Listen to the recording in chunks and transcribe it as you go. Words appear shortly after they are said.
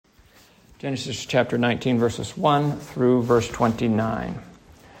Genesis chapter 19, verses 1 through verse 29.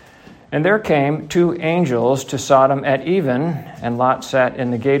 And there came two angels to Sodom at even, and Lot sat in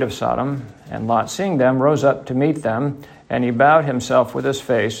the gate of Sodom. And Lot, seeing them, rose up to meet them, and he bowed himself with his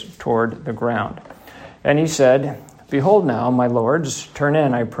face toward the ground. And he said, Behold now, my lords, turn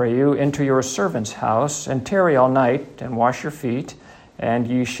in, I pray you, into your servant's house, and tarry all night, and wash your feet, and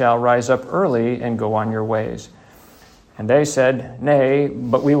ye shall rise up early, and go on your ways. And they said, Nay,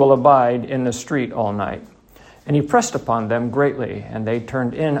 but we will abide in the street all night. And he pressed upon them greatly, and they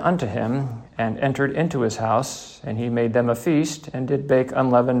turned in unto him, and entered into his house, and he made them a feast, and did bake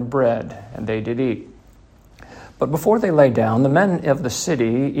unleavened bread, and they did eat. But before they lay down, the men of the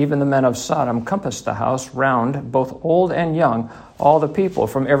city, even the men of Sodom, compassed the house round, both old and young, all the people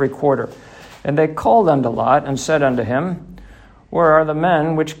from every quarter. And they called unto Lot, and said unto him, Where are the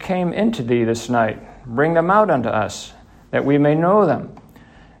men which came into thee this night? Bring them out unto us, that we may know them.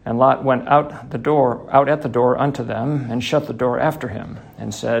 And Lot went out at the door unto them, and shut the door after him,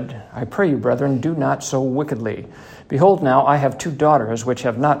 and said, I pray you, brethren, do not so wickedly. Behold, now I have two daughters which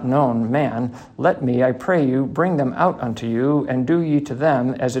have not known man. Let me, I pray you, bring them out unto you, and do ye to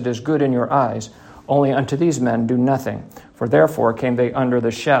them as it is good in your eyes. Only unto these men do nothing, for therefore came they under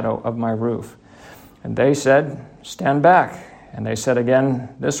the shadow of my roof. And they said, Stand back. And they said again,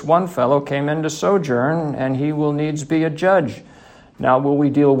 This one fellow came in to sojourn, and he will needs be a judge. Now will we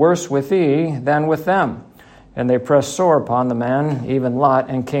deal worse with thee than with them? And they pressed sore upon the man, even Lot,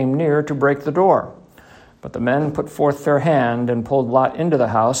 and came near to break the door. But the men put forth their hand, and pulled Lot into the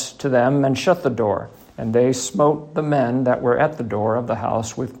house to them, and shut the door. And they smote the men that were at the door of the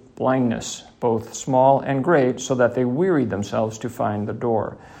house with blindness, both small and great, so that they wearied themselves to find the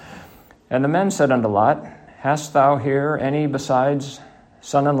door. And the men said unto Lot, Hast thou here any besides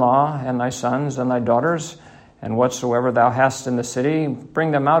son-in-law, and thy sons, and thy daughters? And whatsoever thou hast in the city,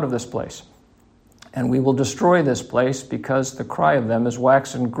 bring them out of this place. And we will destroy this place, because the cry of them is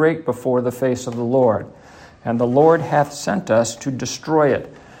waxen great before the face of the Lord. And the Lord hath sent us to destroy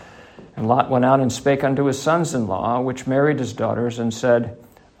it. And Lot went out and spake unto his sons-in-law, which married his daughters, and said,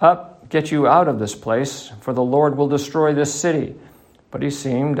 Up, get you out of this place, for the Lord will destroy this city. But he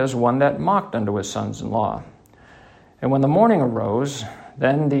seemed as one that mocked unto his sons-in-law. And when the morning arose,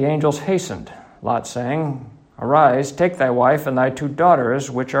 then the angels hastened, Lot saying, Arise, take thy wife and thy two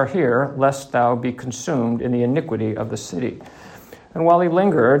daughters, which are here, lest thou be consumed in the iniquity of the city. And while he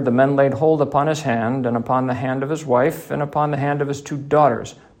lingered, the men laid hold upon his hand, and upon the hand of his wife, and upon the hand of his two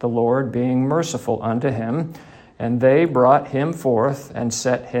daughters, the Lord being merciful unto him. And they brought him forth, and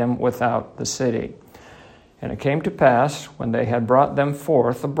set him without the city. And it came to pass, when they had brought them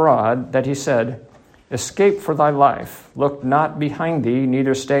forth abroad, that he said, Escape for thy life. Look not behind thee,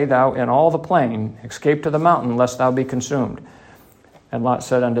 neither stay thou in all the plain. Escape to the mountain, lest thou be consumed. And Lot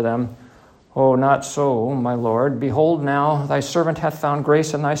said unto them, O, not so, my lord. Behold, now thy servant hath found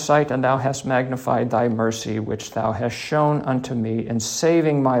grace in thy sight, and thou hast magnified thy mercy, which thou hast shown unto me in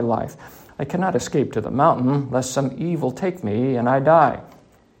saving my life. I cannot escape to the mountain, lest some evil take me, and I die.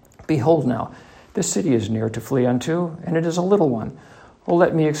 Behold now, this city is near to flee unto, and it is a little one. O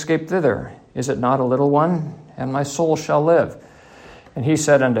let me escape thither. Is it not a little one? And my soul shall live. And he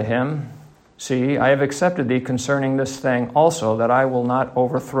said unto him, See, I have accepted thee concerning this thing also, that I will not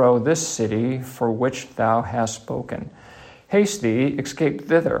overthrow this city for which thou hast spoken. Haste thee, escape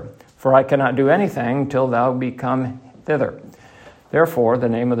thither, for I cannot do anything till thou be come thither. Therefore the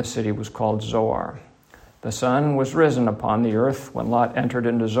name of the city was called Zoar. The sun was risen upon the earth when Lot entered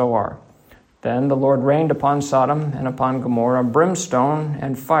into Zoar. Then the Lord rained upon Sodom and upon Gomorrah brimstone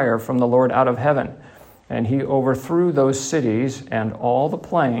and fire from the Lord out of heaven. And he overthrew those cities and all the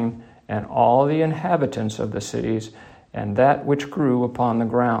plain and all the inhabitants of the cities and that which grew upon the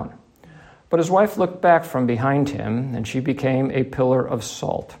ground. But his wife looked back from behind him, and she became a pillar of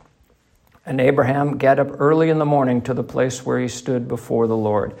salt. And Abraham gat up early in the morning to the place where he stood before the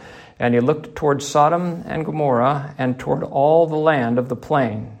Lord. And he looked toward Sodom and Gomorrah and toward all the land of the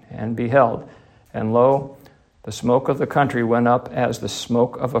plain, and beheld, and lo, the smoke of the country went up as the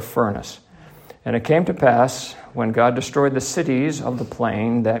smoke of a furnace. And it came to pass, when God destroyed the cities of the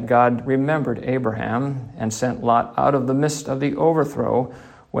plain, that God remembered Abraham, and sent Lot out of the midst of the overthrow,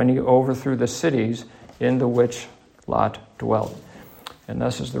 when he overthrew the cities in the which Lot dwelt. And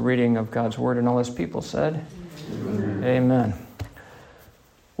thus is the reading of God's word, and all his people said, Amen.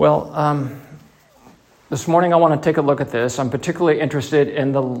 Well, this morning I want to take a look at this. I'm particularly interested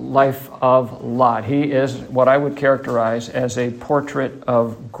in the life of Lot. He is what I would characterize as a portrait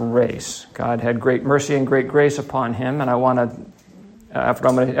of grace. God had great mercy and great grace upon him, and I want to,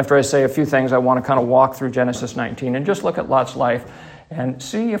 after I say a few things, I want to kind of walk through Genesis 19 and just look at Lot's life and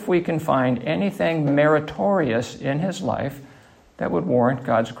see if we can find anything meritorious in his life that would warrant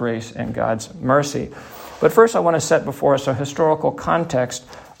God's grace and God's mercy. But first I want to set before us a historical context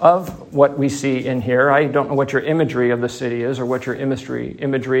of what we see in here. I don't know what your imagery of the city is or what your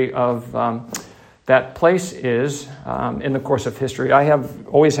imagery of that place is in the course of history. I have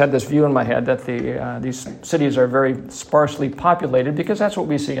always had this view in my head that these cities are very sparsely populated because that's what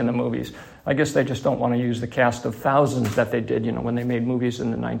we see in the movies. I guess they just don't want to use the cast of thousands that they did, when they made movies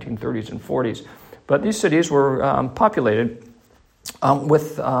in the 1930s and 40s. But these cities were populated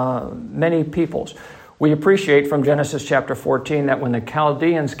with many peoples. We appreciate from Genesis chapter 14 that when the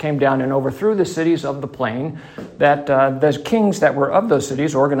Chaldeans came down and overthrew the cities of the plain, that the kings that were of those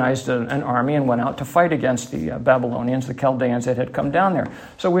cities organized an army and went out to fight against the Babylonians, the Chaldeans that had come down there.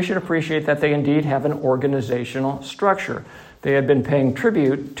 So we should appreciate that they indeed have an organizational structure. They had been paying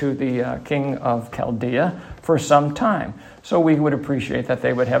tribute to the king of Chaldea for some time. So we would appreciate that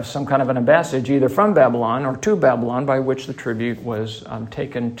they would have some kind of an embassage either from Babylon or to Babylon by which the tribute was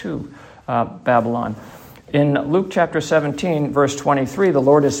taken to Babylon. In Luke chapter 17, verse 23, the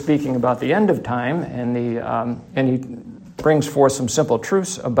Lord is speaking about the end of time, and he brings forth some simple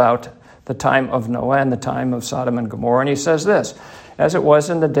truths about the time of Noah and the time of Sodom and Gomorrah. And he says this, "As it was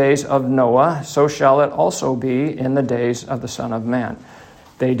in the days of Noah, so shall it also be in the days of the Son of Man.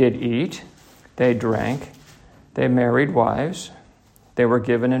 They did eat, they drank, they married wives, they were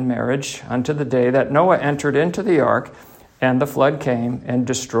given in marriage unto the day that Noah entered into the ark, and the flood came and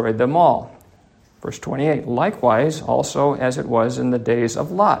destroyed them all." Verse 28, "Likewise also as it was in the days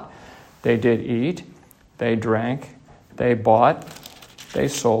of Lot. They did eat, they drank, they bought, they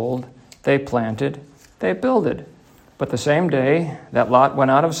sold, they planted, they builded. But the same day that Lot went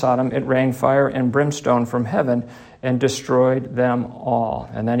out of Sodom, it rained fire and brimstone from heaven and destroyed them all."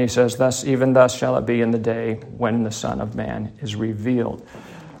 And then he says, "Even thus shall it be in the day when the Son of Man is revealed."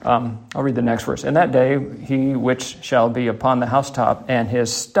 I'll read the next verse. "In that day, he which shall be upon the housetop and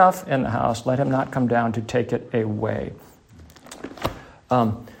his stuff in the house, let him not come down to take it away."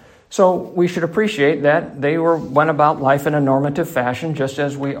 So we should appreciate that they went about life in a normative fashion, just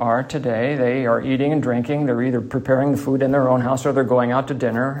as we are today. They are eating and drinking. They're either preparing the food in their own house or they're going out to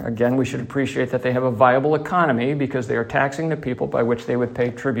dinner. Again, we should appreciate that they have a viable economy because they are taxing the people by which they would pay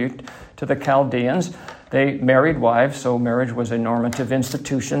tribute to the Chaldeans. They married wives, so marriage was a normative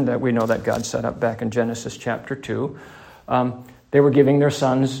institution that we know that God set up back in Genesis chapter 2. They were giving their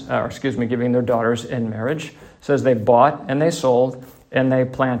giving their daughters in marriage. It says they bought and they sold, and they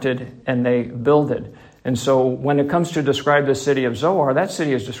planted and they builded. And so when it comes to describe the city of Zoar, that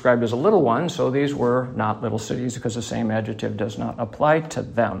city is described as a little one, so these were not little cities because the same adjective does not apply to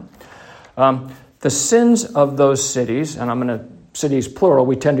them. The sins of those cities, and cities plural,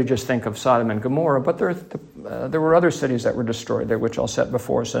 we tend to just think of Sodom and Gomorrah, but there were other cities that were destroyed there, which I'll set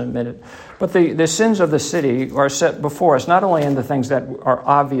before us in a minute. But the sins of the city are set before us, not only in the things that are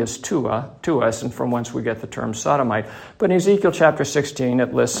obvious to us and from whence we get the term sodomite, but in Ezekiel chapter 16,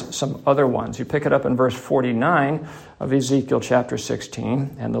 it lists some other ones. You pick it up in verse 49 of Ezekiel chapter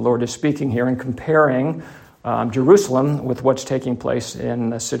 16, and the Lord is speaking here and comparing Jerusalem with what's taking place in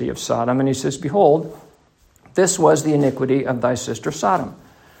the city of Sodom. And he says, "Behold, this was the iniquity of thy sister Sodom.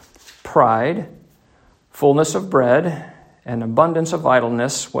 Pride, fullness of bread, and abundance of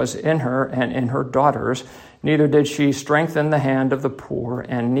idleness was in her and in her daughters. Neither did she strengthen the hand of the poor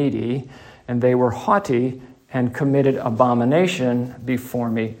and needy, and they were haughty and committed abomination before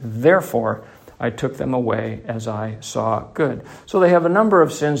me. Therefore, I took them away as I saw good." So they have a number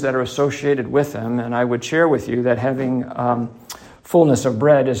of sins that are associated with them, and I would share with you that having fullness of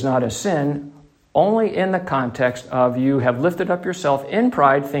bread is not a sin, only in the context of you have lifted up yourself in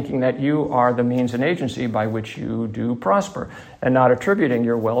pride, thinking that you are the means and agency by which you do prosper, and not attributing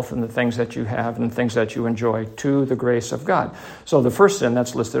your wealth and the things that you have and the things that you enjoy to the grace of God. So the first sin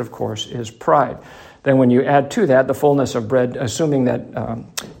that's listed, of course, is pride. Then when you add to that the fullness of bread, assuming that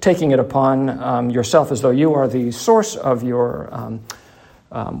taking it upon yourself as though you are the source of your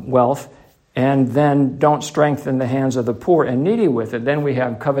wealth, and then don't strengthen the hands of the poor and needy with it, then we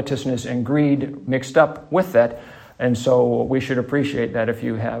have covetousness and greed mixed up with that. And so we should appreciate that if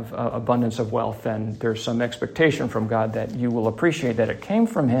you have abundance of wealth, then there's some expectation from God that you will appreciate that it came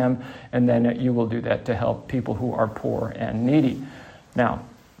from him, and then you will do that to help people who are poor and needy. Now,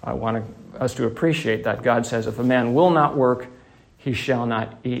 I want us to appreciate that God says, if a man will not work, he shall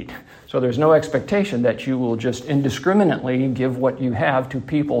not eat. So there's no expectation that you will just indiscriminately give what you have to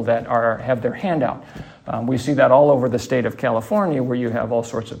people that have their hand out. We see that all over the state of California, where you have all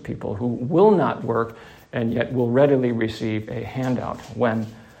sorts of people who will not work and yet will readily receive a handout when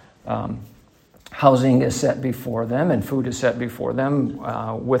housing is set before them and food is set before them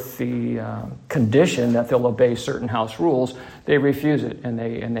with the condition that they'll obey certain house rules, they refuse it and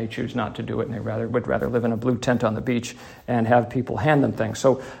they choose not to do it, and they would rather live in a blue tent on the beach and have people hand them things.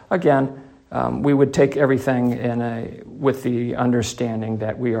 So again, we would take everything with the understanding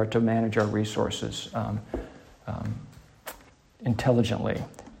that we are to manage our resources intelligently.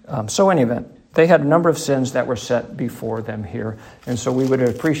 So in any event, they had a number of sins that were set before them here, and so we would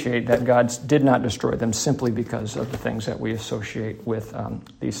appreciate that God did not destroy them simply because of the things that we associate with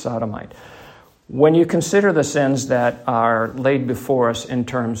the Sodomite. When you consider the sins that are laid before us in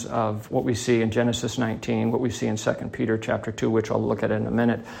terms of what we see in Genesis 19, what we see in 2 Peter chapter 2, which I'll look at in a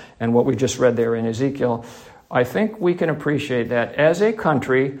minute, and what we just read there in Ezekiel, I think we can appreciate that as a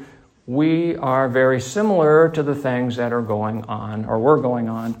country, we are very similar to the things that are going on, or were going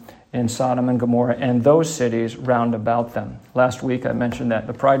on, in Sodom and Gomorrah and those cities round about them. Last week I mentioned that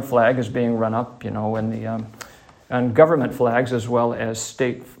the pride flag is being run up, and government flags as well as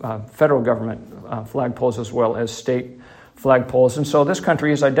state, federal government flagpoles as well as state flagpoles. And so this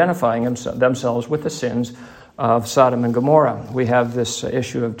country is identifying themselves with the sins of Sodom and Gomorrah. We have this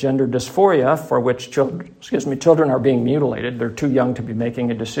issue of gender dysphoria, for which children are being mutilated. They're too young to be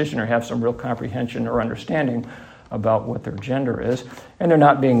making a decision or have some real comprehension or understanding about what their gender is, and they're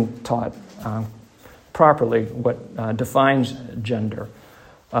not being taught properly what defines gender.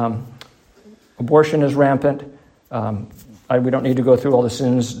 Abortion is rampant. We don't need to go through all the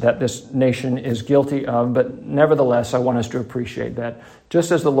sins that this nation is guilty of, but nevertheless, I want us to appreciate that.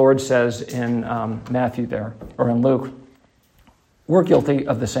 Just as the Lord says in Matthew there, or in Luke, we're guilty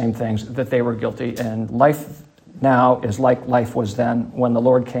of the same things that they were guilty, and life now is like life was then when the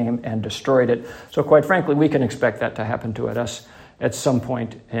Lord came and destroyed it. So quite frankly, we can expect that to happen to us at some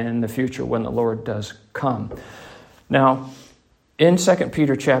point in the future when the Lord does come. Now, in 2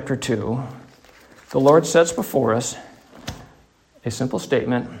 Peter chapter 2, the Lord sets before us a simple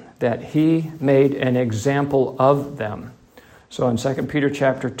statement that he made an example of them. So in 2 Peter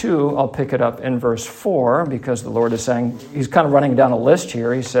chapter 2, I'll pick it up in verse 4, because the Lord is saying, he's kind of running down a list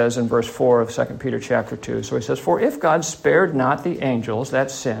here. He says in verse 4 of 2 Peter chapter 2, so he says, "For if God spared not the angels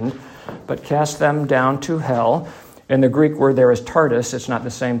that sinned, but cast them down to hell," in the Greek word there is Tartarus. It's not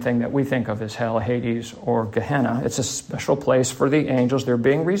the same thing that we think of as hell, Hades, or Gehenna. It's a special place for the angels. They're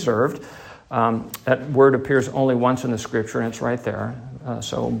being reserved. That word appears only once in the Scripture, and it's right there.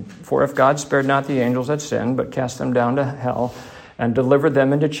 For if God spared not the angels that sinned, but cast them down to hell, and delivered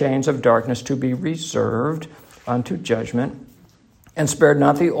them into chains of darkness to be reserved unto judgment, and spared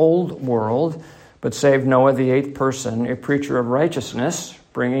not the old world, but saved Noah the eighth person, a preacher of righteousness,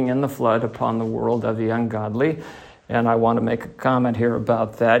 bringing in the flood upon the world of the ungodly. And I want to make a comment here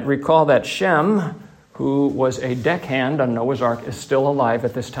about that. Recall that Shem, who was a deckhand on Noah's Ark, is still alive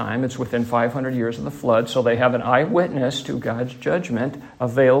at this time. It's within 500 years of the flood, so they have an eyewitness to God's judgment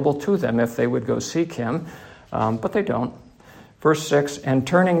available to them if they would go seek him, but they don't. Verse 6, "And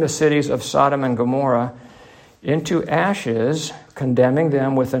turning the cities of Sodom and Gomorrah into ashes, condemning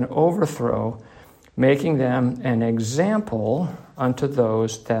them with an overthrow, making them an example unto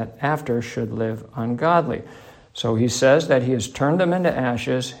those that after should live ungodly." So he says that he has turned them into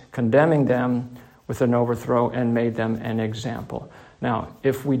ashes, condemning them with an overthrow, and made them an example. Now,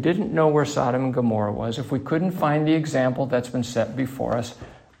 if we didn't know where Sodom and Gomorrah was, if we couldn't find the example that's been set before us,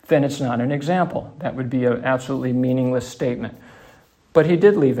 then it's not an example. That would be an absolutely meaningless statement. But he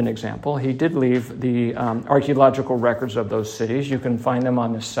did leave an example. He did leave the archaeological records of those cities. You can find them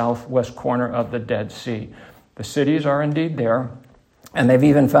on the southwest corner of the Dead Sea. The cities are indeed there, and they've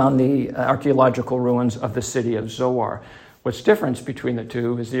even found the archaeological ruins of the city of Zoar. What's different between the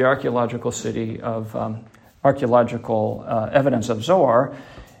two is the archaeological evidence of Zoar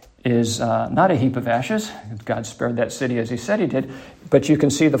is not a heap of ashes. God spared that city as he said he did, but you can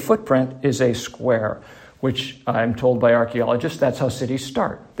see the footprint is a square, which I'm told by archaeologists, that's how cities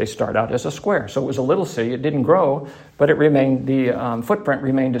start. They start out as a square. So it was a little city. It didn't grow, but the footprint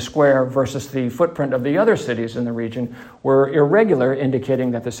remained a square, versus the footprint of the other cities in the region were irregular,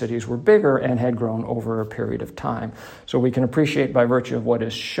 indicating that the cities were bigger and had grown over a period of time. So we can appreciate by virtue of what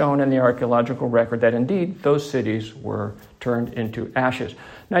is shown in the archaeological record that indeed those cities were turned into ashes.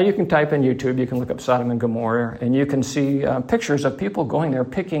 Now you can type in YouTube, you can look up Sodom and Gomorrah, and you can see pictures of people going there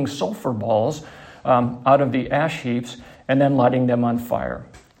picking sulfur balls out of the ash heaps and then lighting them on fire.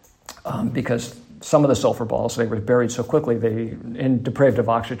 Because some of the sulfur balls, they were buried so quickly, in deprived of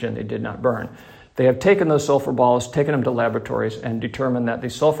oxygen, they did not burn. They have taken those sulfur balls, taken them to laboratories, and determined that the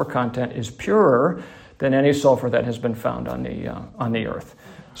sulfur content is purer than any sulfur that has been found on the earth.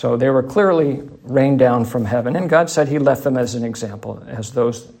 So they were clearly rained down from heaven, and God said he left them as an example, as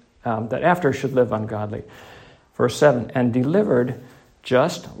those that after should live ungodly. Verse 7, and delivered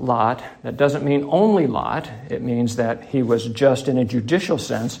just Lot. That doesn't mean only Lot. It means that he was just in a judicial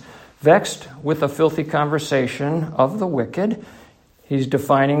sense, vexed with the filthy conversation of the wicked. He's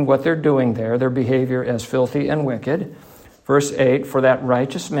defining what they're doing there, their behavior as filthy and wicked. Verse 8, for that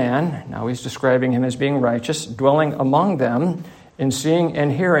righteous man, now he's describing him as being righteous, dwelling among them, in seeing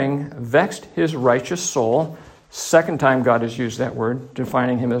and hearing, vexed his righteous soul. Second time God has used that word,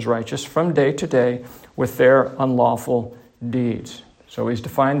 defining him as righteous, from day to day with their unlawful deeds. So he's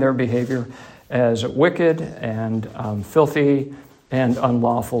defined their behavior as wicked and filthy and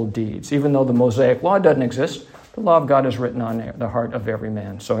unlawful deeds. Even though the Mosaic law doesn't exist, the law of God is written on the heart of every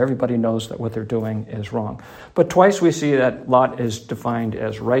man. So everybody knows that what they're doing is wrong. But twice we see that Lot is defined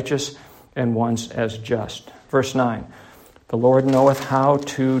as righteous and once as just. Verse 9, the Lord knoweth how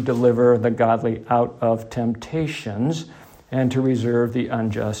to deliver the godly out of temptations and to reserve the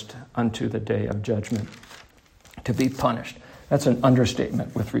unjust unto the day of judgment, to be punished. That's an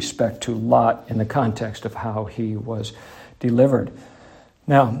understatement with respect to Lot in the context of how he was delivered.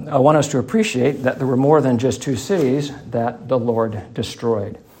 Now, I want us to appreciate that there were more than just two cities that the Lord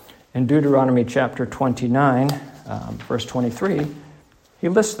destroyed. In Deuteronomy chapter 29, verse 23, he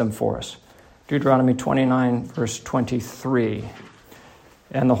lists them for us. Deuteronomy 29, verse 23.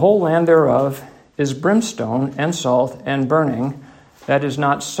 And the whole land thereof is brimstone and salt and burning. That is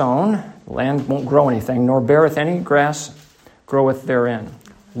not sown. The land won't grow anything, nor beareth any grass groweth therein.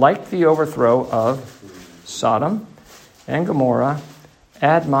 Like the overthrow of Sodom and Gomorrah,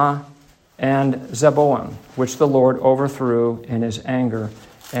 Admah, and Zeboim, which the Lord overthrew in his anger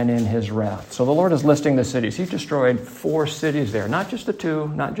and in his wrath. So the Lord is listing the cities. He destroyed 4 cities there, not just the 2,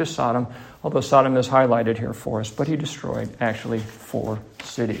 not just Sodom, although Sodom is highlighted here for us, but he destroyed actually 4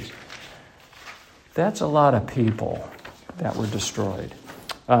 cities. That's a lot of people that were destroyed.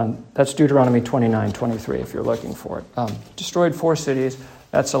 That's Deuteronomy 29:23 if you're looking for it. Destroyed 4 cities.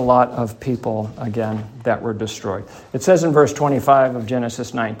 That's a lot of people, again, that were destroyed. It says in verse 25 of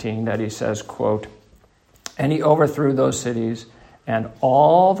Genesis 19 that he says, quote, and he overthrew those cities and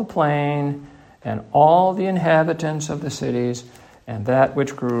all the plain and all the inhabitants of the cities and that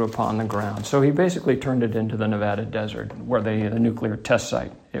which grew upon the ground. So he basically turned it into the Nevada desert where the nuclear test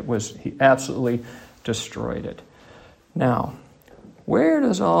site. He absolutely destroyed it. Now, where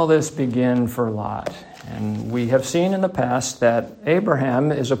does all this begin for Lot? And we have seen in the past that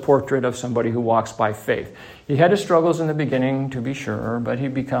Abraham is a portrait of somebody who walks by faith. He had his struggles in the beginning, to be sure, but he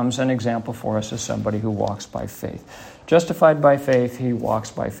becomes an example for us as somebody who walks by faith. Justified by faith, he walks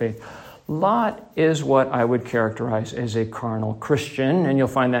by faith. Lot is what I would characterize as a carnal Christian, and you'll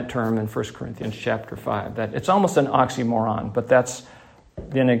find that term in 1 Corinthians chapter 5. That it's almost an oxymoron, but that's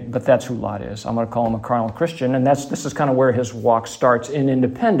who Lot is. I'm going to call him a carnal Christian, and this is kind of where his walk starts in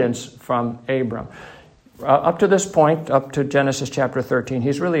independence from Abram. Up to this point, up to Genesis chapter 13,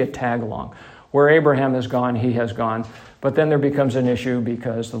 he's really a tag-along. Where Abraham has gone, he has gone. But then there becomes an issue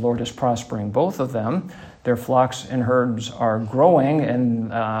because the Lord is prospering both of them. Their flocks and herds are growing, and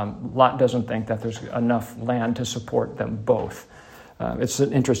Lot doesn't think that there's enough land to support them both. It's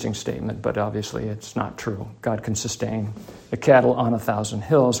an interesting statement, but obviously it's not true. God can sustain the cattle on 1,000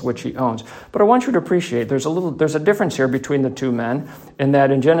 hills, which he owns. But I want you to appreciate there's a difference here between the two men, in that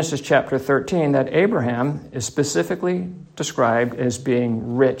in Genesis chapter 13, that Abraham is specifically described as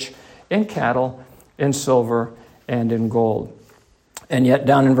being rich in cattle, in silver, and in gold. And yet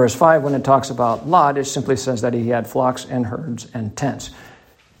down in verse 5, when it talks about Lot, it simply says that he had flocks and herds and tents.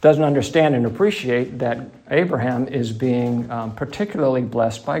 Doesn't understand and appreciate that Abraham is being particularly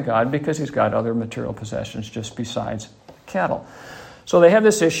blessed by God because he's got other material possessions just besides cattle. So they have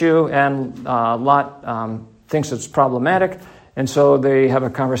this issue, and Lot thinks it's problematic, and so they have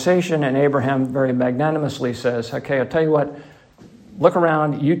a conversation, and Abraham very magnanimously says, okay, I'll tell you what, look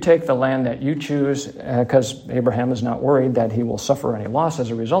around, you take the land that you choose, because Abraham is not worried that he will suffer any loss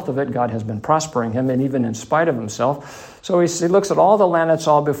as a result of it. God has been prospering him, and even in spite of himself. So he looks at all the land that's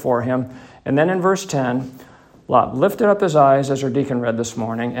all before him. And then in verse 10, Lot lifted up his eyes, as our deacon read this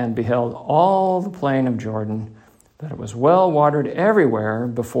morning, and beheld all the plain of Jordan, that it was well watered everywhere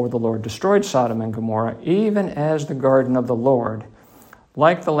before the Lord destroyed Sodom and Gomorrah, even as the garden of the Lord,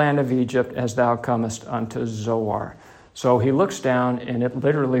 like the land of Egypt, as thou comest unto Zoar. So he looks down, and it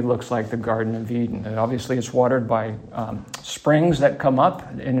literally looks like the Garden of Eden. And obviously, it's watered by springs that come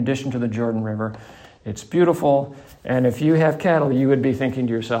up in addition to the Jordan River. It's beautiful, and if you have cattle, you would be thinking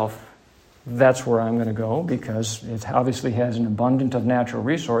to yourself, that's where I'm going to go, because it obviously has an abundance of natural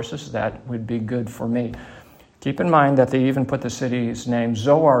resources that would be good for me. Keep in mind that they even put the city's name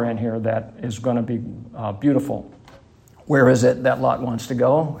Zoar in here, that is going to be beautiful. Where is it that Lot wants to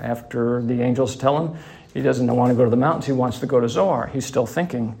go after the angels tell him? He doesn't want to go to the mountains. He wants to go to Zoar. He's still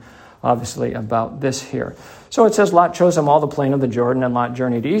thinking, obviously, about this here. So it says Lot chose him all the plain of the Jordan, and Lot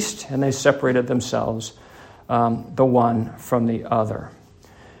journeyed east, and they separated themselves, the one from the other.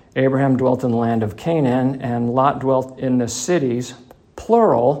 Abraham dwelt in the land of Canaan, and Lot dwelt in the cities,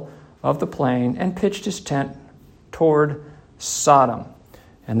 plural, of the plain, and pitched his tent toward Sodom.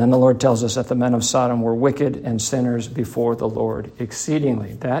 And then the Lord tells us that the men of Sodom were wicked and sinners before the Lord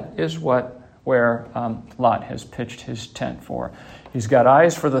exceedingly. That is where Lot has pitched his tent for. He's got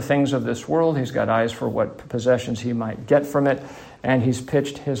eyes for the things of this world. He's got eyes for what possessions he might get from it, and he's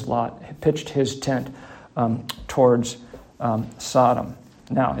pitched his tent towards Sodom.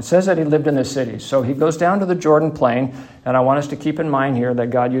 Now, it says that he lived in the cities. So he goes down to the Jordan Plain, and I want us to keep in mind here that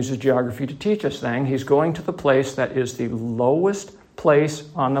God uses geography to teach us things. He's going to the place that is the lowest place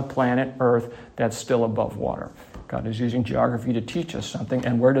on the planet Earth that's still above water. God is using geography to teach us something.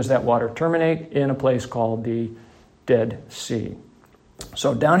 And where does that water terminate? In a place called the Dead Sea.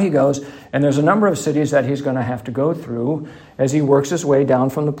 So down he goes, and there's a number of cities that he's going to have to go through as he works his way down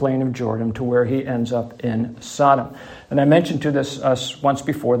from the plain of Jordan to where he ends up in Sodom. And I mentioned to us once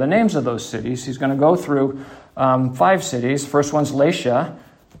before the names of those cities. He's going to go through 5 cities. First one's Lasha,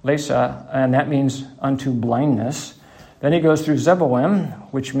 and that means unto blindness. Then he goes through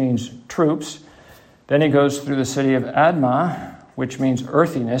Zeboim, which means troops. Then he goes through the city of Admah, which means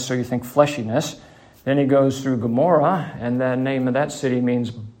earthiness, so you think fleshiness. Then he goes through Gomorrah, and the name of that city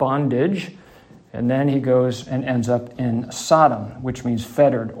means bondage. And then he goes and ends up in Sodom, which means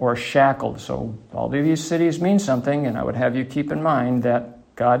fettered or shackled. So all of these cities mean something, and I would have you keep in mind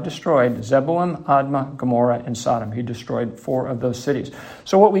that God destroyed Zeboim, Admah, Gomorrah, and Sodom. He destroyed 4 of those cities.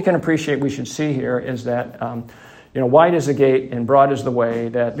 So what we can appreciate, we should see here, is that wide is the gate and broad is the way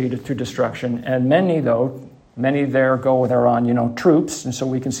that leadeth to destruction. And many there go there on, troops. And so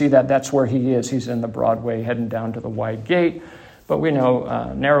we can see that that's where he is. He's in the broad way heading down to the wide gate. But we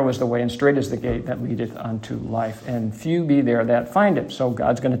know narrow is the way and straight is the gate that leadeth unto life. And few be there that find it. So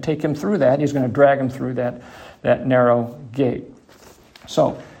God's going to take him through that. He's going to drag him through that narrow gate.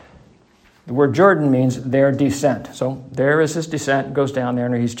 So the word Jordan means their descent. So there is his descent, goes down there,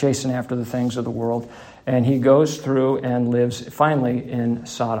 and he's chasing after the things of the world. And he goes through and lives finally in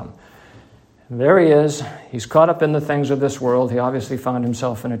Sodom. There he is. He's caught up in the things of this world. He obviously found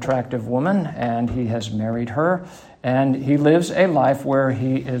himself an attractive woman, and he has married her. And he lives a life where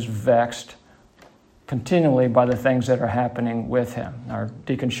he is vexed continually by the things that are happening with him. Our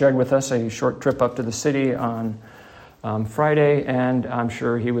deacon shared with us a short trip up to the city on Friday, and I'm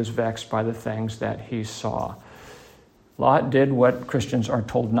sure he was vexed by the things that he saw. Lot did what Christians are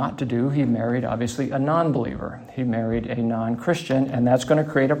told not to do. He married, obviously, a non-believer. He married a non-Christian, and that's going to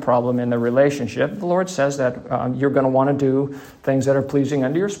create a problem in the relationship. The Lord says that you're going to want to do things that are pleasing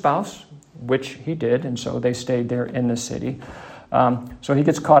unto your spouse, which he did, and so they stayed there in the city. So he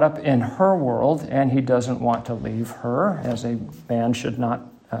gets caught up in her world, and he doesn't want to leave her, as a man should not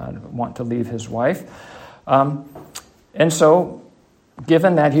want to leave his wife. And so,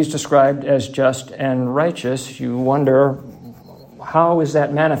 given that he's described as just and righteous, you wonder, how is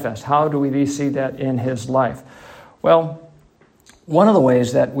that manifest? How do we see that in his life? Well, one of the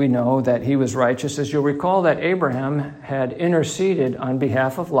ways that we know that he was righteous is you'll recall that Abraham had interceded on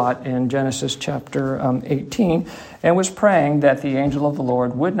behalf of Lot in Genesis chapter 18 and was praying that the angel of the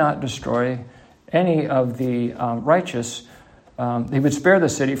Lord would not destroy any of the righteous. He would spare the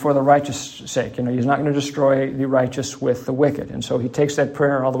city for the righteous sake. He's not going to destroy the righteous with the wicked. And so he takes that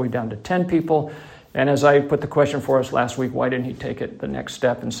prayer all the way down to 10 people. And as I put the question for us last week, why didn't he take it the next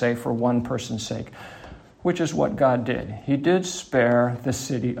step and say for one person's sake? Which is what God did. He did spare the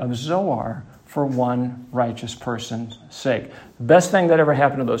city of Zoar for one righteous person's sake. The best thing that ever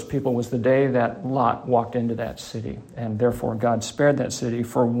happened to those people was the day that Lot walked into that city. And therefore, God spared that city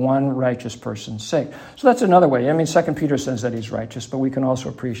for one righteous person's sake. So that's another way. 2 Peter says that he's righteous, but we can also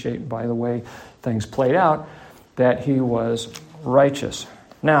appreciate, by the way things played out, that he was righteous.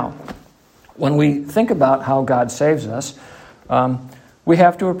 Now, when we think about how God saves us, we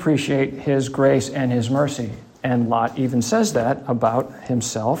have to appreciate his grace and his mercy. And Lot even says that about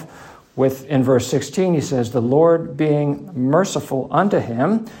himself. In verse 16, he says, the Lord being merciful unto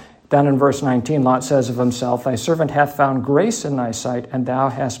him. Down in verse 19, Lot says of himself, thy servant hath found grace in thy sight, and thou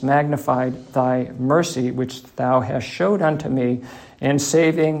hast magnified thy mercy, which thou hast showed unto me in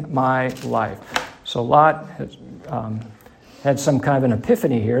saving my life. So Lot has, had some kind of an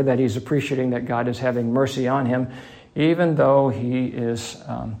epiphany here that he's appreciating that God is having mercy on him, even though he is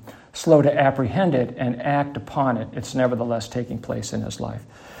slow to apprehend it and act upon it. It's nevertheless taking place in his life.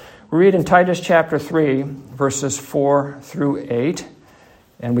 We read in Titus chapter 3, verses 4 through 8,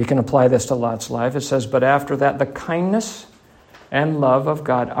 and we can apply this to Lot's life. It says, "But after that, the kindness and love of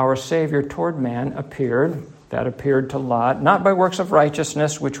God, our Savior, toward man appeared." That appeared to Lot, not by works of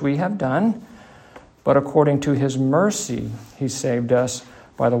righteousness, which we have done, but according to his mercy, he saved us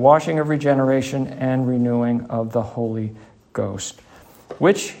by the washing of regeneration and renewing of the Holy Ghost,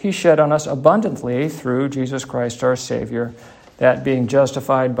 which he shed on us abundantly through Jesus Christ our Savior, that being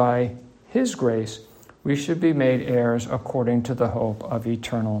justified by his grace, we should be made heirs according to the hope of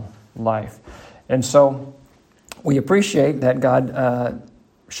eternal life. And so we appreciate that God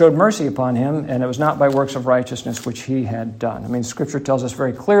showed mercy upon him, and it was not by works of righteousness which he had done. I mean, Scripture tells us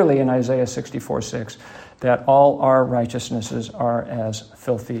very clearly in Isaiah 64:6 that all our righteousnesses are as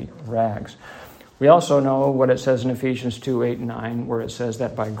filthy rags. We also know what it says in Ephesians 2:8 and 9, where it says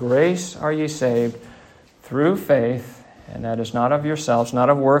that by grace are ye saved through faith, and that is not of yourselves, not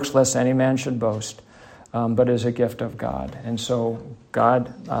of works, lest any man should boast, but is a gift of God. And so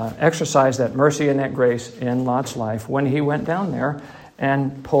God exercised that mercy and that grace in Lot's life when he went down there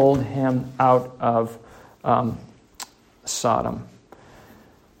and pulled him out of Sodom.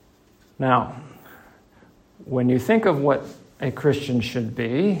 Now, when you think of what a Christian should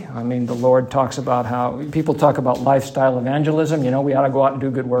be, I mean, the Lord talks about how people talk about lifestyle evangelism. You know, we ought to go out and do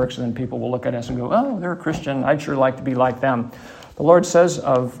good works, and then people will look at us and go, "Oh, they're a Christian. I'd sure like to be like them." The Lord says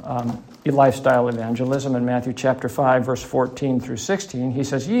of lifestyle evangelism in Matthew chapter 5, verse 14 through 16, he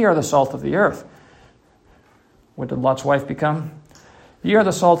says, "Ye are the salt of the earth." What did Lot's wife become? "Ye are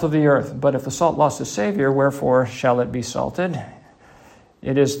the salt of the earth, but if the salt lost its Savior, wherefore shall it be salted?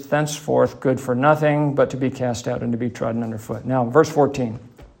 It is thenceforth good for nothing, but to be cast out and to be trodden underfoot." Now, verse 14.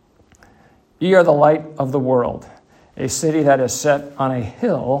 "Ye are the light of the world. A city that is set on a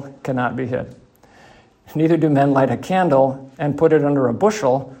hill cannot be hid. Neither do men light a candle and put it under a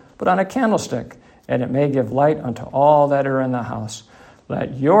bushel, but on a candlestick, and it may give light unto all that are in the house.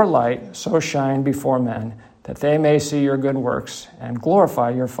 Let your light so shine before men, that they may see your good works and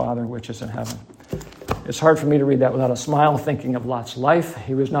glorify your Father which is in heaven." It's hard for me to read that without a smile, thinking of Lot's life.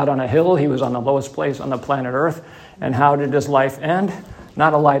 He was not on a hill. He was on the lowest place on the planet Earth. And how did his life end?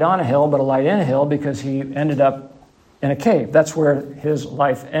 Not a light on a hill, but a light in a hill, because he ended up in a cave. That's where his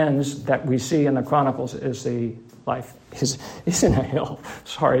life ends, that we see in the Chronicles, is the life. He's in a hill.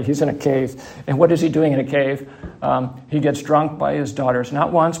 Sorry, he's in a cave. And what is he doing in a cave? He gets drunk by his daughters,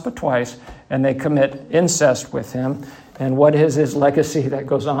 not once, but twice, and they commit incest with him. And what is his legacy that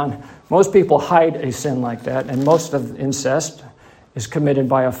goes on? Most people hide a sin like that, and most of incest is committed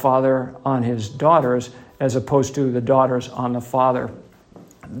by a father on his daughters as opposed to the daughters on the father.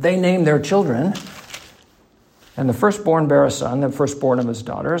 They name their children, and the firstborn bare a son, the firstborn of his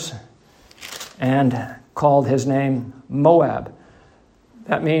daughters, and called his name Moab.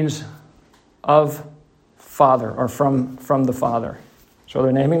 That means of father, or from the father. So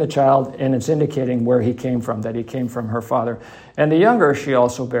they're naming the child, and it's indicating where he came from, that he came from her father. And the younger, she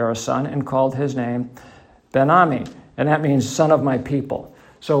also bare a son, and called his name Ben-Ami, and that means son of my people.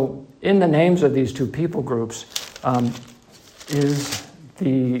 So in the names of these two people groups is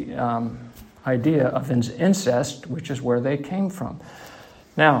the idea of incest, which is where they came from.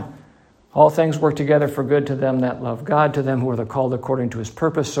 Now, all things work together for good to them that love God, to them who are called according to his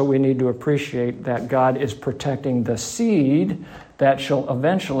purpose. So we need to appreciate that God is protecting the seed that shall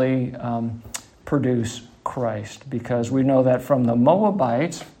eventually produce Christ. Because we know that from the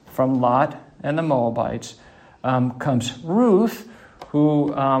Moabites, from Lot and the Moabites, comes Ruth,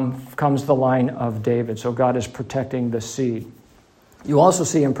 who comes the line of David. So God is protecting the seed. You also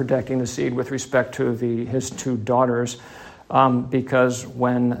see him protecting the seed with respect to his two daughters, because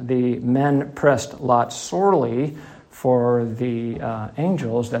when the men pressed Lot sorely for the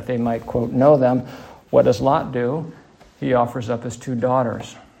angels, that they might, quote, know them, what does Lot do? He offers up his two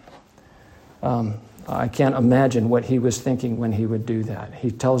daughters. I can't imagine what he was thinking when he would do that. He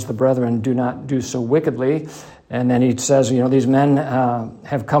tells the brethren, do not do so wickedly. And then he says, these men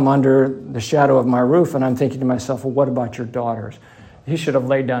have come under the shadow of my roof. And I'm thinking to myself, well, what about your daughters? He should have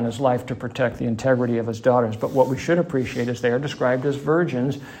laid down his life to protect the integrity of his daughters. But what we should appreciate is they are described as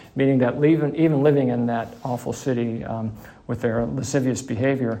virgins, meaning that even living in that awful city with their lascivious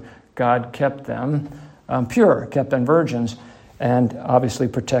behavior, God kept them pure, kept them virgins, and obviously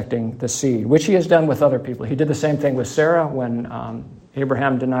protecting the seed, which he has done with other people. He did the same thing with Sarah when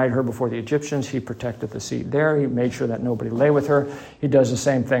Abraham denied her before the Egyptians. He protected the seed there. He made sure that nobody lay with her. He does the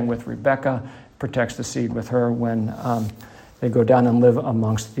same thing with Rebekah, protects the seed with her when they go down and live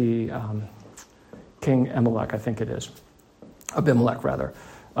amongst the King Abimelech, I think it is. Abimelech, rather.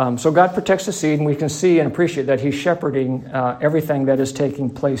 So God protects the seed, and we can see and appreciate that he's shepherding everything that is taking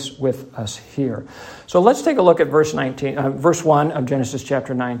place with us here. So let's take a look at verse 1 of Genesis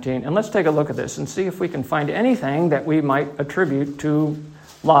chapter 19, and let's take a look at this and see if we can find anything that we might attribute to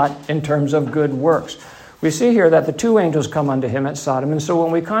Lot in terms of good works. We see here that the two angels come unto him at Sodom, and so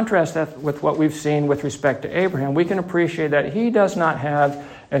when we contrast that with what we've seen with respect to Abraham, we can appreciate that he does not have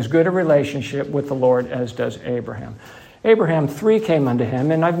as good a relationship with the Lord as does Abraham. Abraham, 3 came unto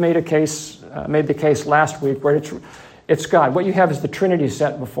him, and I've made the case last week where it's God. What you have is the Trinity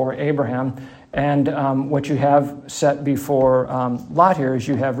set before Abraham, and what you have set before Lot here is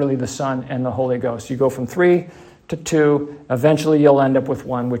you have really the Son and the Holy Ghost. You go from 3 to 2. Eventually you'll end up with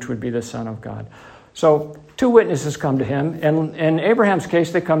 1, which would be the Son of God. So 2 witnesses come to him, and in Abraham's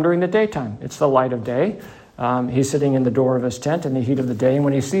case, they come during the daytime. It's the light of day. He's sitting in the door of his tent in the heat of the day, and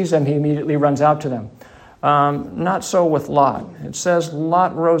when he sees them, he immediately runs out to them. Not so with Lot. It says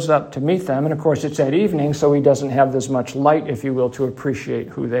Lot rose up to meet them, and of course it's at evening, so he doesn't have as much light, if you will, to appreciate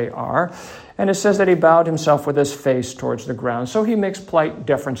who they are. And it says that he bowed himself with his face towards the ground. So he makes polite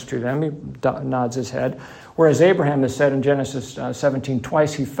deference to them. He nods his head. Whereas Abraham is said in Genesis 17,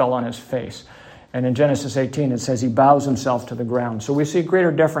 twice he fell on his face. And in Genesis 18, it says he bows himself to the ground. So we see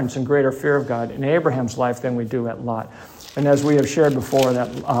greater deference and greater fear of God in Abraham's life than we do at Lot. And as we have shared before, that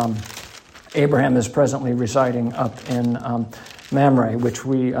Abraham is presently residing up in Mamre, which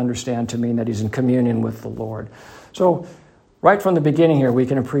we understand to mean that he's in communion with the Lord. So right from the beginning here, we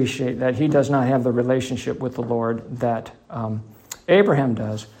can appreciate that he does not have the relationship with the Lord that Abraham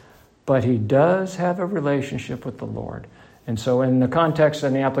does, but he does have a relationship with the Lord. And so in the context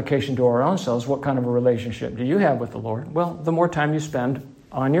and the application to our own selves, what kind of a relationship do you have with the Lord? Well, the more time you spend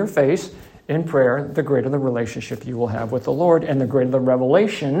on your face in prayer, the greater the relationship you will have with the Lord, and the greater the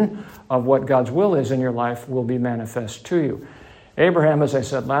revelation of what God's will is in your life will be manifest to you. Abraham, as I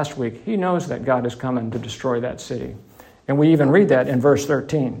said last week, he knows that God is coming to destroy that city. And we even read that in verse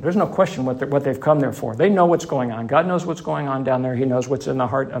 13. There's no question what they've come there for. They know what's going on. God knows what's going on down there. He knows what's in the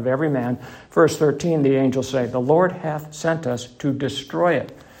heart of every man. Verse 13, the angels say, the Lord hath sent us to destroy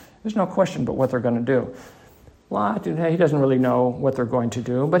it. There's no question but what they're going to do. Lot, he doesn't really know what they're going to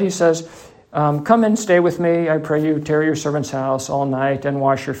do, but he says, come and stay with me, I pray you, tarry your servant's house all night and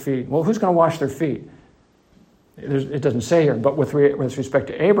wash your feet. Well, who's going to wash their feet? It doesn't say here, but with respect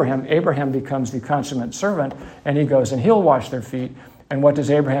to Abraham, Abraham becomes the consummate servant, and he goes and he'll wash their feet. And what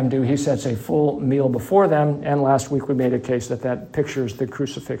does Abraham do? He sets a full meal before them, and last week we made a case that pictures the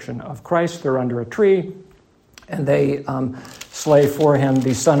crucifixion of Christ. They're under a tree, and they slay for him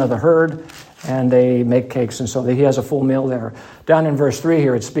the son of the herd, and they make cakes, and so he has a full meal there. Down in verse 3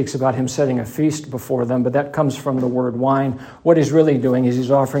 here, it speaks about him setting a feast before them, but that comes from the word wine. What he's really doing is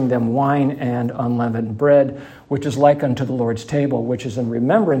he's offering them wine and unleavened bread, which is like unto the Lord's table, which is in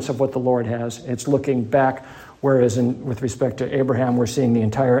remembrance of what the Lord has. It's looking back, whereas with respect to Abraham, we're seeing the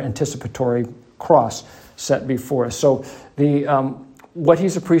entire anticipatory cross set before us. So what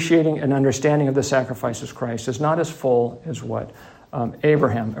he's appreciating and understanding of the sacrifice of Christ is not as full as what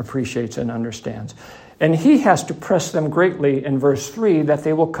Abraham appreciates and understands. And he has to press them greatly in verse 3 that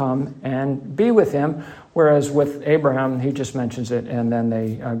they will come and be with him, whereas with Abraham, he just mentions it, and then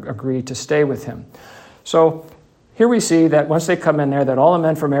they agree to stay with him. So here we see that once they come in there, that all the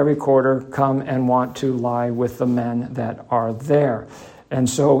men from every quarter come and want to lie with the men that are there. And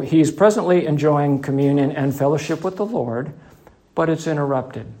so he's presently enjoying communion and fellowship with the Lord, but it's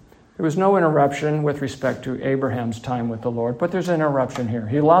interrupted. There was no interruption with respect to Abraham's time with the Lord, but there's an interruption here.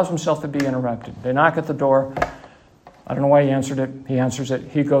 He allows himself to be interrupted. They knock at the door. I don't know why he answered it. He answers it.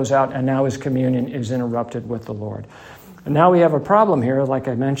 He goes out, and now his communion is interrupted with the Lord. And now we have a problem here, like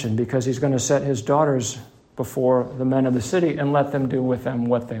I mentioned, because he's going to set his daughters before the men of the city and let them do with them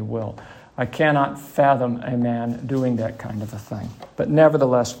what they will. I cannot fathom a man doing that kind of a thing. But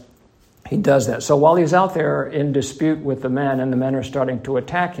nevertheless, he does that. So while he's out there in dispute with the men, and the men are starting to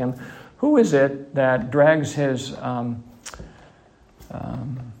attack him, who is it that drags him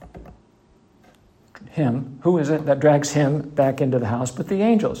back into the house but the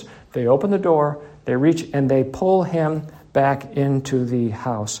angels? They open the door, they reach, and they pull him back into the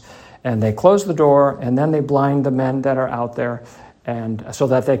house. And they close the door, and then they blind the men that are out there, and so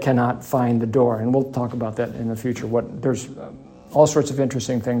that they cannot find the door. And we'll talk about that in the future. There's all sorts of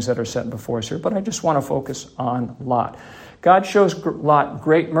interesting things that are set before us here, but I just want to focus on Lot. God shows Lot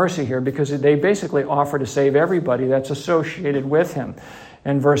great mercy here because they basically offer to save everybody that's associated with him.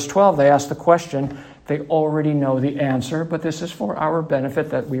 In verse 12, they ask the question. They already know the answer, but this is for our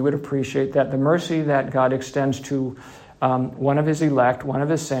benefit, that we would appreciate that the mercy that God extends to one of his elect, one of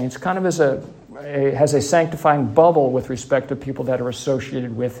his saints, kind of as a has a sanctifying bubble with respect to people that are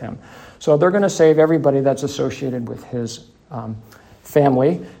associated with him. So they're going to save everybody that's associated with his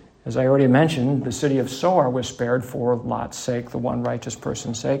family. As I already mentioned, the city of Zoar was spared for Lot's sake, the one righteous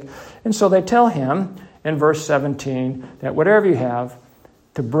person's sake. And so they tell him in verse 17 that whatever you have,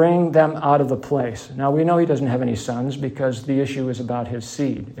 to bring them out of the place. Now we know he doesn't have any sons because the issue is about his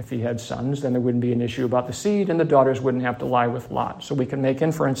seed. If he had sons, then there wouldn't be an issue about the seed and the daughters wouldn't have to lie with Lot. So we can make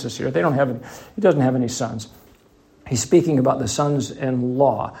inferences here. He doesn't have any sons. He's speaking about the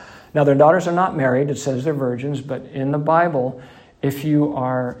sons-in-law. Now their daughters are not married. It says they're virgins, but in the Bible, if you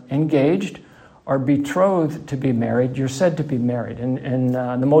are engaged or betrothed to be married, you're said to be married. In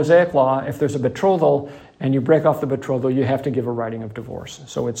the Mosaic Law, if there's a betrothal and you break off the betrothal, you have to give a writing of divorce.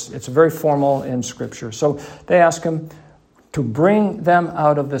 So it's very formal in Scripture. So they ask him to bring them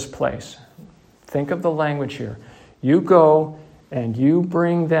out of this place. Think of the language here. You go and you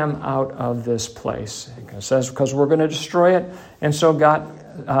bring them out of this place. It says, because we're going to destroy it. And so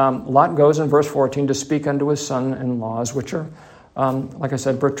Lot goes in verse 14 to speak unto his son-in-laws, which are, like I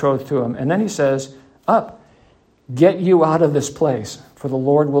said, betrothed to him. And then he says, up, get you out of this place, for the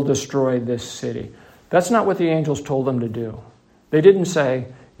Lord will destroy this city. That's not what the angels told them to do. They didn't say,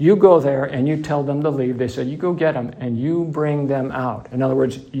 you go there and you tell them to leave. They said, you go get them and you bring them out. In other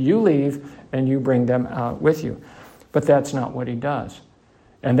words, you leave and you bring them out with you. But that's not what he does.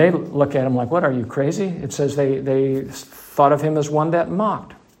 And they look at him like, what, are you crazy? It says they thought of him as one that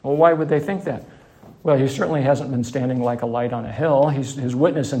mocked. Well, why would they think that? Well, he certainly hasn't been standing like a light on a hill. His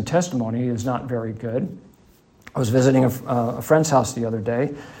witness and testimony is not very good. I was visiting a friend's house the other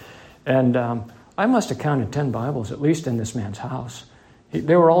day, and I must have counted 10 Bibles, at least in this man's house.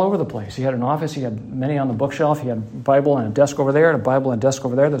 They were all over the place. He had an office. He had many on the bookshelf. He had a Bible on a desk over there, and a Bible on a desk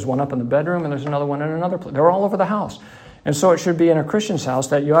over there. There's one up in the bedroom, and there's another one in another place. They were all over the house. And so it should be in a Christian's house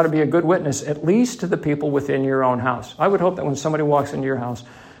that you ought to be a good witness, at least to the people within your own house. I would hope that when somebody walks into your house,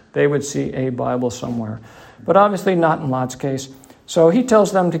 they would see a Bible somewhere. But obviously not in Lot's case. So he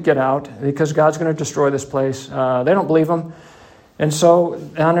tells them to get out because God's going to destroy this place. They don't believe him. And so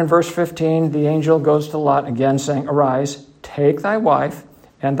down in verse 15, the angel goes to Lot again, saying, arise, take thy wife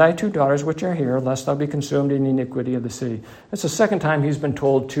and thy 2 daughters which are here, lest thou be consumed in the iniquity of the city. It's the second time he's been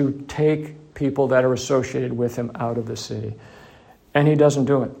told to take people that are associated with him out of the city. And he doesn't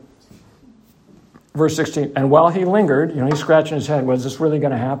do it. Verse 16, and while he lingered, he's scratching his head. Was this really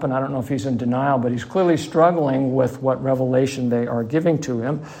going to happen? I don't know if he's in denial, but he's clearly struggling with what revelation they are giving to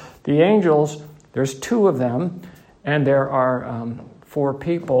him. The angels, there's 2 of them, and there are 4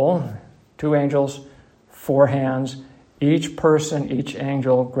 people, 2 angels, 4 hands. Each person, each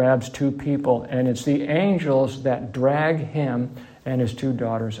angel grabs 2 people, and it's the angels that drag him and his 2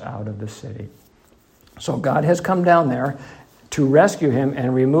 daughters out of the city. So God has come down there to rescue him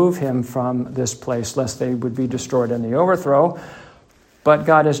and remove him from this place, lest they would be destroyed in the overthrow. But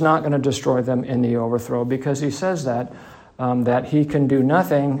God is not going to destroy them in the overthrow because he says that he can do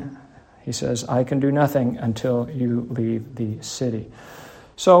nothing. He says, I can do nothing until you leave the city.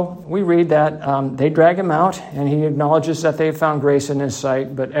 So we read that they drag him out, and he acknowledges that they've found grace in his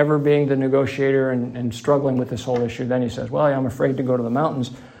sight, but ever being the negotiator and struggling with this whole issue, then he says, well, I'm afraid to go to the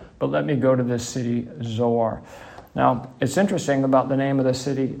mountains, but let me go to this city, Zoar. Now, it's interesting about the name of the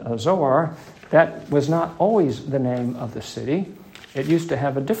city, Zoar. That was not always the name of the city. It used to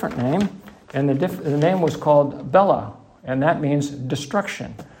have a different name, and the name was called Bela, and that means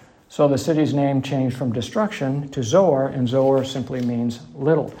destruction. So the city's name changed from destruction to Zoar, and Zoar simply means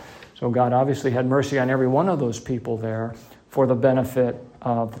little. So God obviously had mercy on every one of those people there for the benefit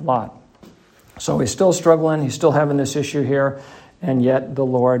of Lot. So he's still struggling, he's still having this issue here, and yet the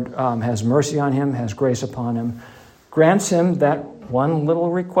Lord has mercy on him, has grace upon him, grants him that one little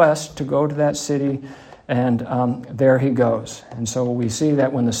request to go to that city, and there he goes. And so we see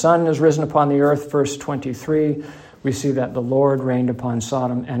that when the sun is risen upon the earth, verse 23, we see that the Lord rained upon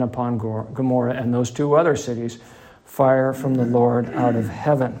Sodom and upon Gomorrah and those 2 other cities, fire from the Lord out of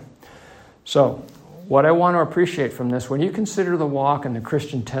heaven. So what I want to appreciate from this, when you consider the walk and the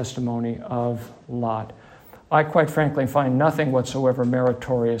Christian testimony of Lot, I quite frankly find nothing whatsoever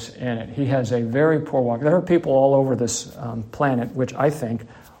meritorious in it. He has a very poor walk. There are people all over this planet which I think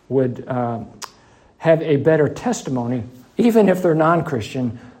would have a better testimony, even if they're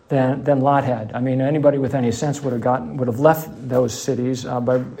non-Christian, than Lot had. I mean, anybody with any sense would have left those cities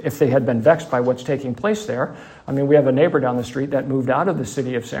if they had been vexed by what's taking place there. I mean, we have a neighbor down the street that moved out of the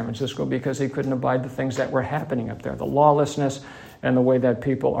city of San Francisco because he couldn't abide the things that were happening up there, the lawlessness and the way that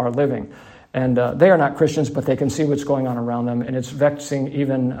people are living. And they are not Christians, but they can see what's going on around them, and it's vexing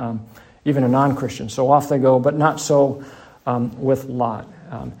even a non-Christian. So off they go, but not so with Lot.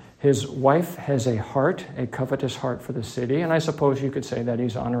 His wife has a covetous heart for the city, and I suppose you could say that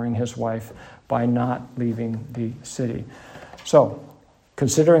he's honoring his wife by not leaving the city. So,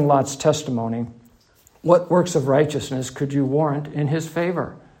 considering Lot's testimony, what works of righteousness could you warrant in his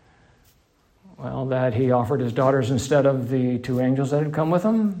favor? Well, that he offered his daughters instead of the 2 angels that had come with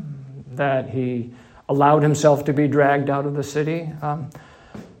him, that he allowed himself to be dragged out of the city.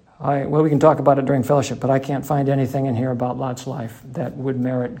 We can talk about it during fellowship, but I can't find anything in here about Lot's life that would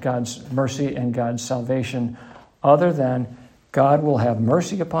merit God's mercy and God's salvation, other than God will have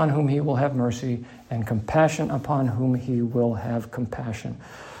mercy upon whom he will have mercy, and compassion upon whom he will have compassion.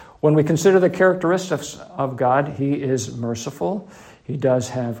 When we consider the characteristics of God, he is merciful. He does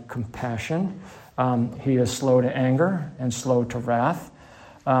have compassion. He is slow to anger and slow to wrath.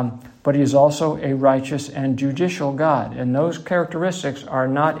 But he is also a righteous and judicial God. And those characteristics are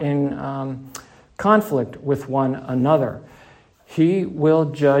not in conflict with one another. He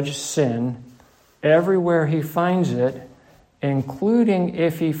will judge sin everywhere he finds it, including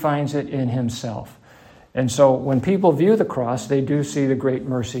if he finds it in himself. And so when people view the cross, they do see the great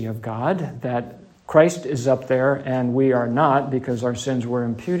mercy of God, that Christ is up there and we are not because our sins were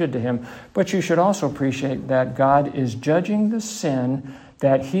imputed to him. But you should also appreciate that God is judging the sin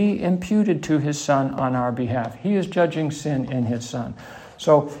that he imputed to his Son on our behalf. He is judging sin in his Son.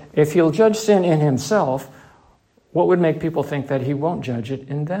 So if he'll judge sin in himself, what would make people think that he won't judge it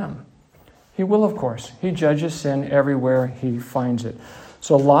in them? He will, of course. He judges sin everywhere he finds it.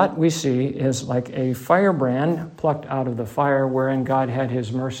 So Lot, we see, is like a firebrand plucked out of the fire wherein God had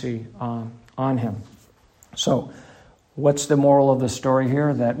his mercy on him. So what's the moral of the story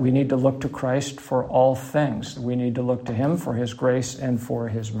here? That we need to look to Christ for all things. We need to look to him for his grace and for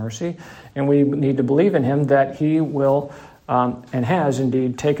his mercy. And we need to believe in him that he will and has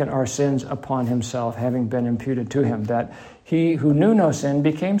indeed taken our sins upon himself, having been imputed to him. That he who knew no sin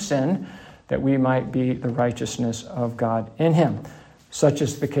became sin, that we might be the righteousness of God in him. Such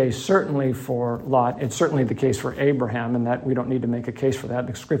is the case certainly for Lot. It's certainly the case for Abraham, and that we don't need to make a case for that.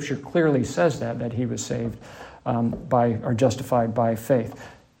 The Scripture clearly says that he was saved justified by faith.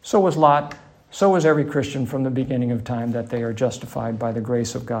 So was Lot. So was every Christian from the beginning of time, that they are justified by the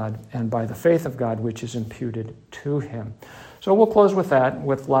grace of God and by the faith of God, which is imputed to him. So we'll close with that,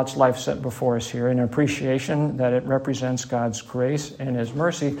 with Lot's life set before us here, in appreciation that it represents God's grace and his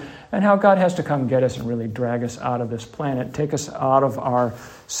mercy, and how God has to come get us and really drag us out of this planet, take us out of our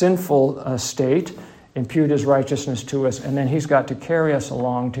sinful state, impute his righteousness to us, and then he's got to carry us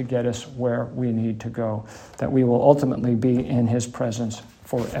along to get us where we need to go, that we will ultimately be in his presence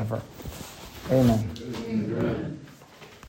forever. Amen.